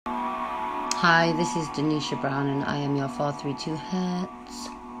Hi, this is Danisha Brown and I am your 432 Hertz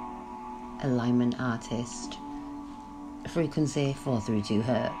alignment artist. Frequency 432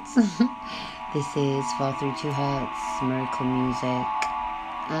 Hertz. This is 432 Hertz Miracle Music,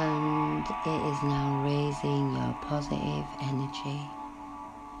 and it is now raising your positive energy,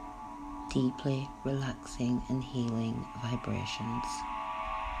 deeply relaxing and healing vibrations.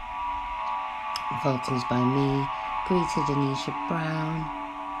 Vocals by me, Greta Danisha Brown,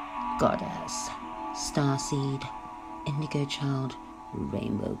 Goddess, Starseed, Indigo Child,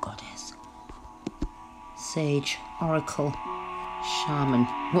 Rainbow Goddess, Sage, Oracle, Shaman,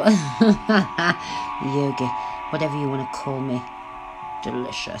 Yogi, whatever you want to call me.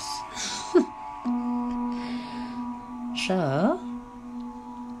 Delicious. So,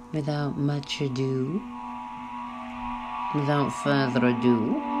 without much ado, without further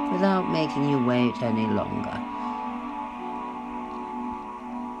ado, without making you wait any longer,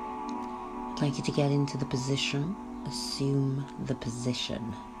 I'd like you to get into the position, assume the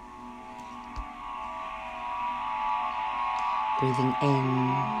position. Breathing in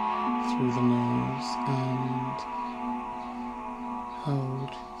through the nose and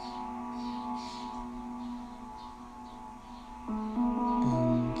hold.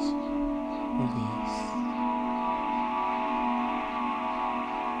 And release.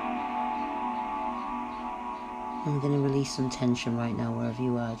 I'm going to release some tension right now wherever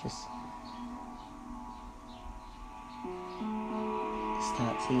you are. Just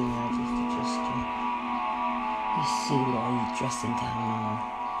start feeling like just adjust your suit or your dressing gown,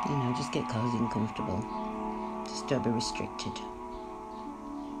 or just get cozy and comfortable. Just don't be restricted.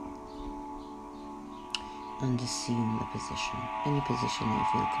 And assume the position. Any position that you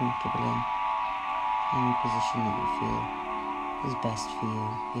feel comfortable in. Any position that you feel is best for you.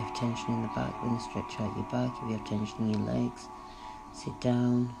 If you have tension in the back, then stretch out your back. If you have tension in your legs, sit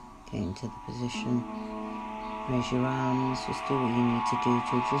down, get into the position. Raise your arms, just do what you need to do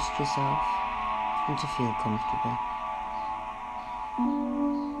to adjust yourself and to feel comfortable.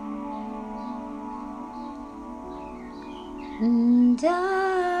 And I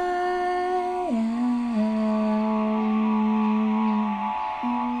am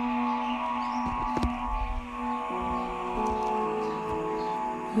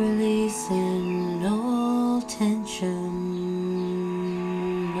releasing all tension.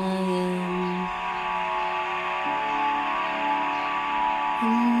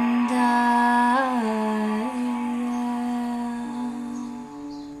 And I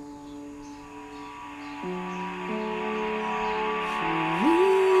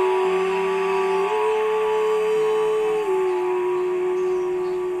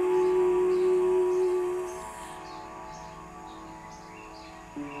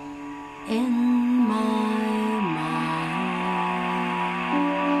in my mind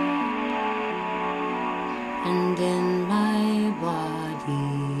and in my body.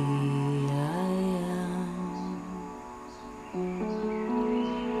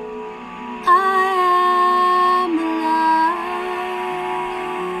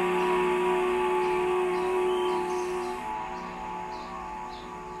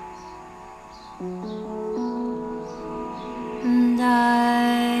 And I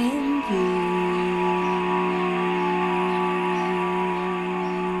am you.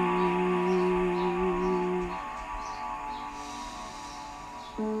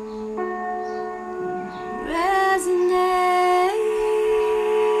 Resonate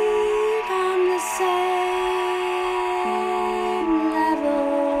on the same level.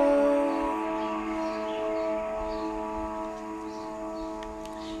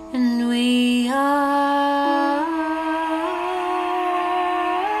 And we are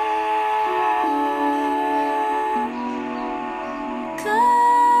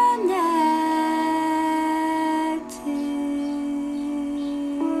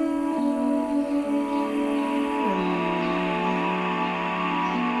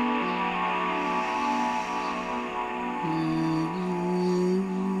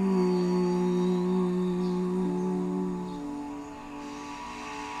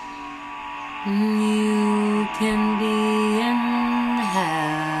you can be and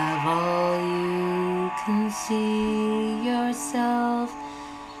have all you can see yourself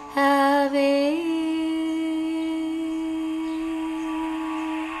having.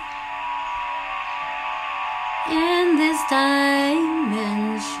 In this dimension,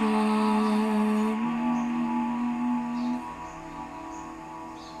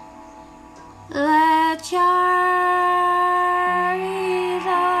 let your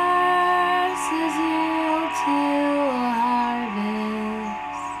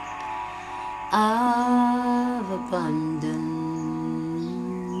of abundance.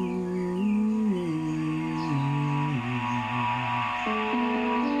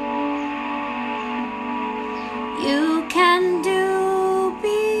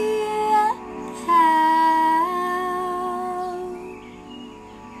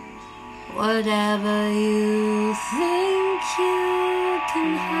 Whatever you think you can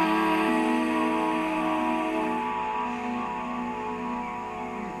hide,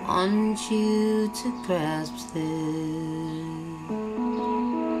 want you to grasp this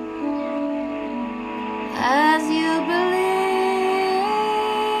as you believe,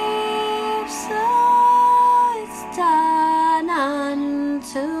 so it's done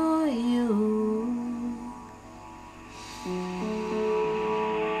unto you.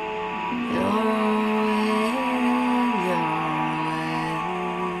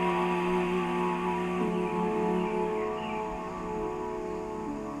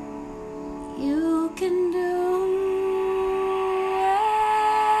 You can do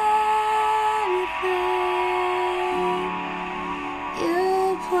anything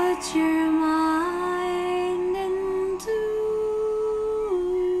you put your mind into.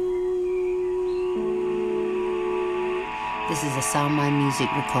 This is a Soundmind Music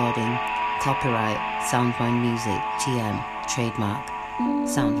recording. Copyright Soundmind Music TM. Trademark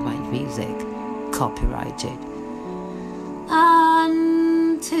Soundmind Music. Copyrighted.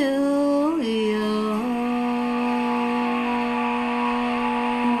 Unto you,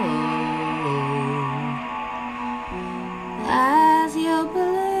 as you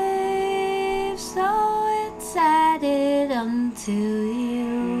believe, so it's added unto you,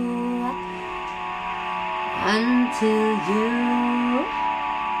 unto you,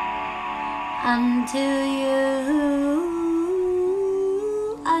 unto you,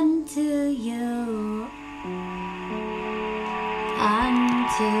 unto you,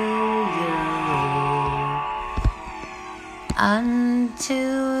 unto you, unto you, unto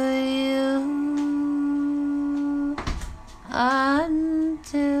you.